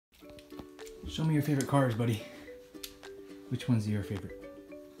Show me your favorite cars, buddy. Which one's your favorite?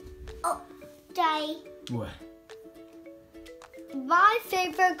 Oh, Daddy. What? My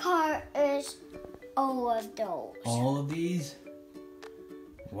favorite car is all of those. All of these?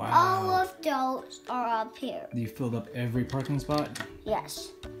 Wow. All of those are up here. You filled up every parking spot?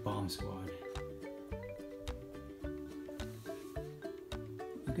 Yes. Bomb squad.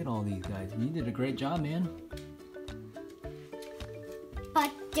 Look at all these guys. You did a great job, man.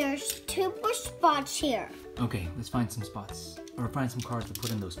 But there's 2 more spots here. Okay, let's find some spots. Or find some cars to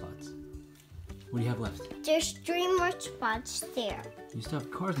put in those spots. What do you have left? There's 3 more spots there. You still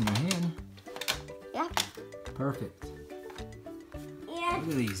have cars in your hand. Yep. Perfect. And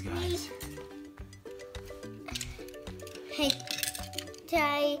Look at these guys. hey,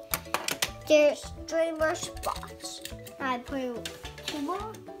 Daddy, there's 3 more spots. I put 2 more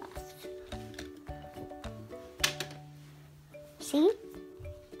left. See?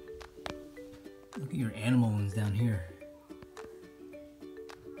 Look at your animal ones down here.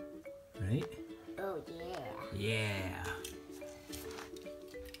 Right? Oh, yeah. Yeah.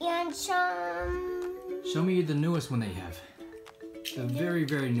 And some... Show me the newest one that you have. The very,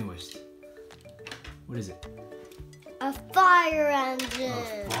 very newest. What is it? a fire engine.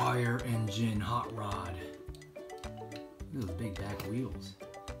 A fire engine hot rod. Look at those big back wheels.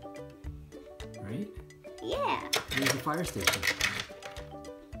 Right? Yeah. Here's the fire station.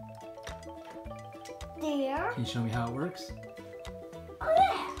 There. Can you show me how it works? Oh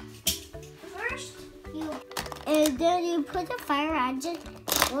yeah. First and then you put the fire engine,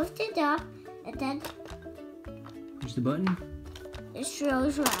 lift it up, and then Push the button. it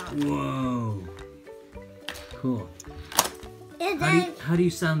swirls around. Whoa. Cool. And then How do you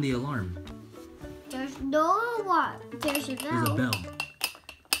sound the alarm? there's no one. There's a bell. There's a bell.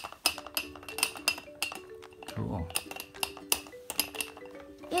 Cool.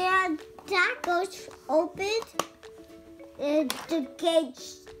 And that goes open. And the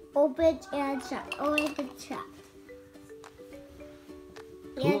gates open and shut. Open and shut.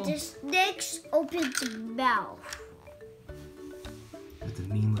 Cool. And the snakes open the mouth. That's a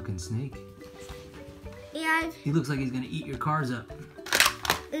mean looking snake. And He looks like he's gonna eat your cars up.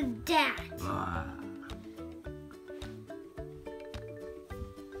 that. Ah.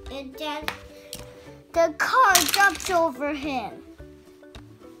 And then the car jumps over him.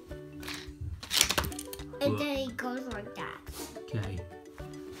 And then he goes like that. Okay.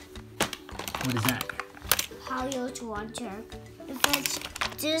 What is that? How you launcher. If it's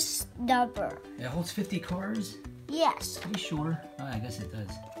this number. It holds 50 cars? Yes. Are you sure? Oh, I guess it does.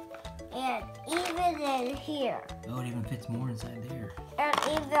 And even in here. Oh, it even fits more inside there. And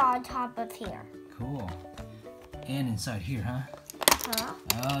even on top of here. Cool. And inside here, huh? Huh?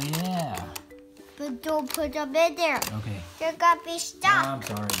 Oh, yeah. But don't put them in there. Okay. They're gonna be stuck. I'm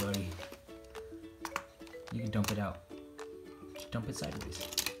sorry, buddy. You can dump it out. Dump it sideways.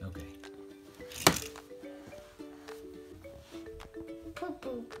 Okay. Boom,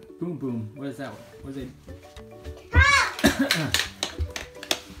 boom. Boom, boom. What is that one? What is it? Ah!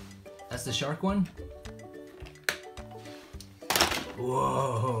 That's the shark one?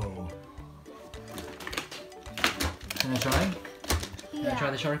 Whoa. Can I try? Can I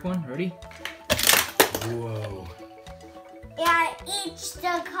try the shark one? Ready? Whoa. Yeah, it eats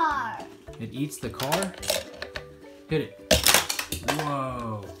the car. It eats the car? Hit it.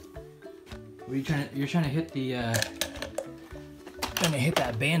 Whoa. What are you trying to, you're trying to hit the, trying to hit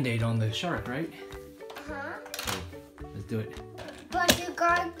that Band-Aid on the shark, right? Huh? Okay, let's do it. But you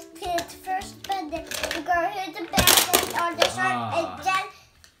gotta hit first bend. You gotta hit the band on the shark and then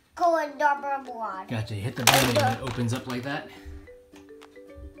go in number 1. Gotcha, hit the Band-Aid and it opens up like that?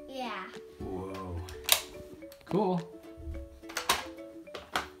 Yeah. Whoa. Cool.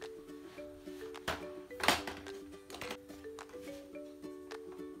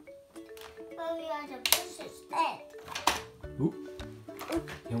 Oh, we have to push his head. Oop.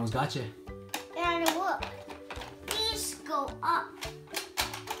 He almost got you. And look, these go up.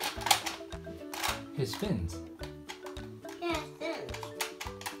 His fins. Yeah, then.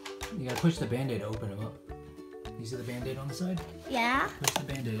 You gotta push the Band-Aid to open him up. You see the Band-Aid on the side? Yeah. Push the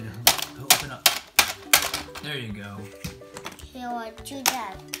Band-Aid to open up. There you go. Here, what do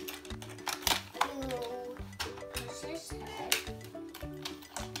that? You push his head.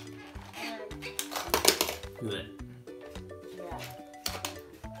 And Good. yeah.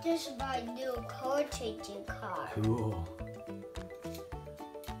 This is my new car changing car. Cool.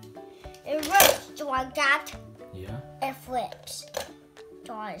 It works like that. Yeah? It flips.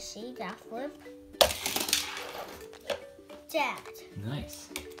 Do I see that flip? That. Nice.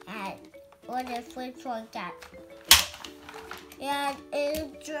 And when it flips like that. And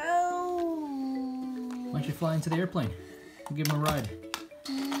it drove. Why don't you fly into the airplane? Give him a ride.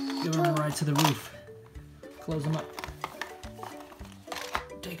 Give him a ride to the roof. Close him up.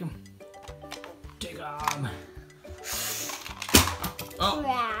 Take him. Take him. Oh.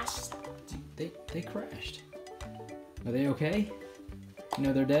 Crashed. They crashed. Are they okay? You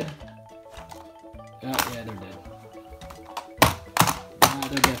know they're dead? Oh, yeah, they're dead.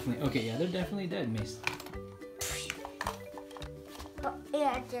 They're definitely... Okay, yeah, they're definitely dead, Mace. Oh,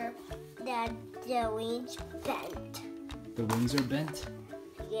 yeah, the wings bent. The wings are bent?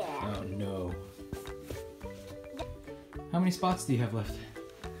 Yeah. Oh, no. How many spots do you have left?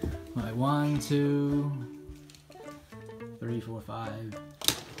 All right, 1, 2, 3, 4, 5.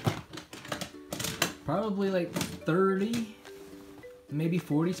 Probably like 30, maybe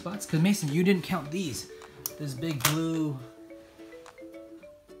 40 spots. Because Mason, you didn't count these. This big blue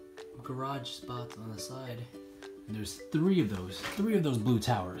garage spots on the side. And there's 3 of those blue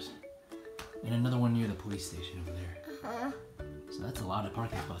towers. And another one near the police station over there. Uh-huh. So that's a lot of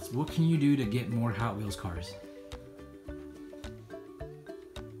parking spots. What can you do to get more Hot Wheels cars?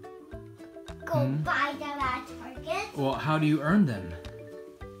 Go buy them at Target. Well, how do you earn them?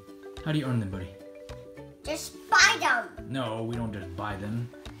 How do you earn them, buddy? Just buy them. No, we don't just buy them.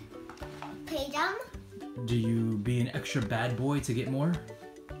 Pay them. Do you be an extra bad boy to get more?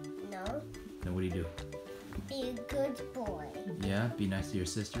 No. Then what do you do? Be a good boy. Yeah, be nice to your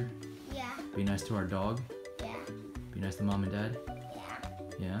sister. Yeah. Be nice to our dog. Yeah. Be nice to mom and dad. Yeah.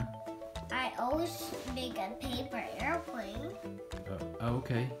 Yeah. I always make a paper airplane. Oh,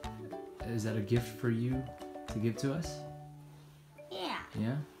 okay. Is that a gift for you to give to us? Yeah.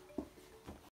 Yeah?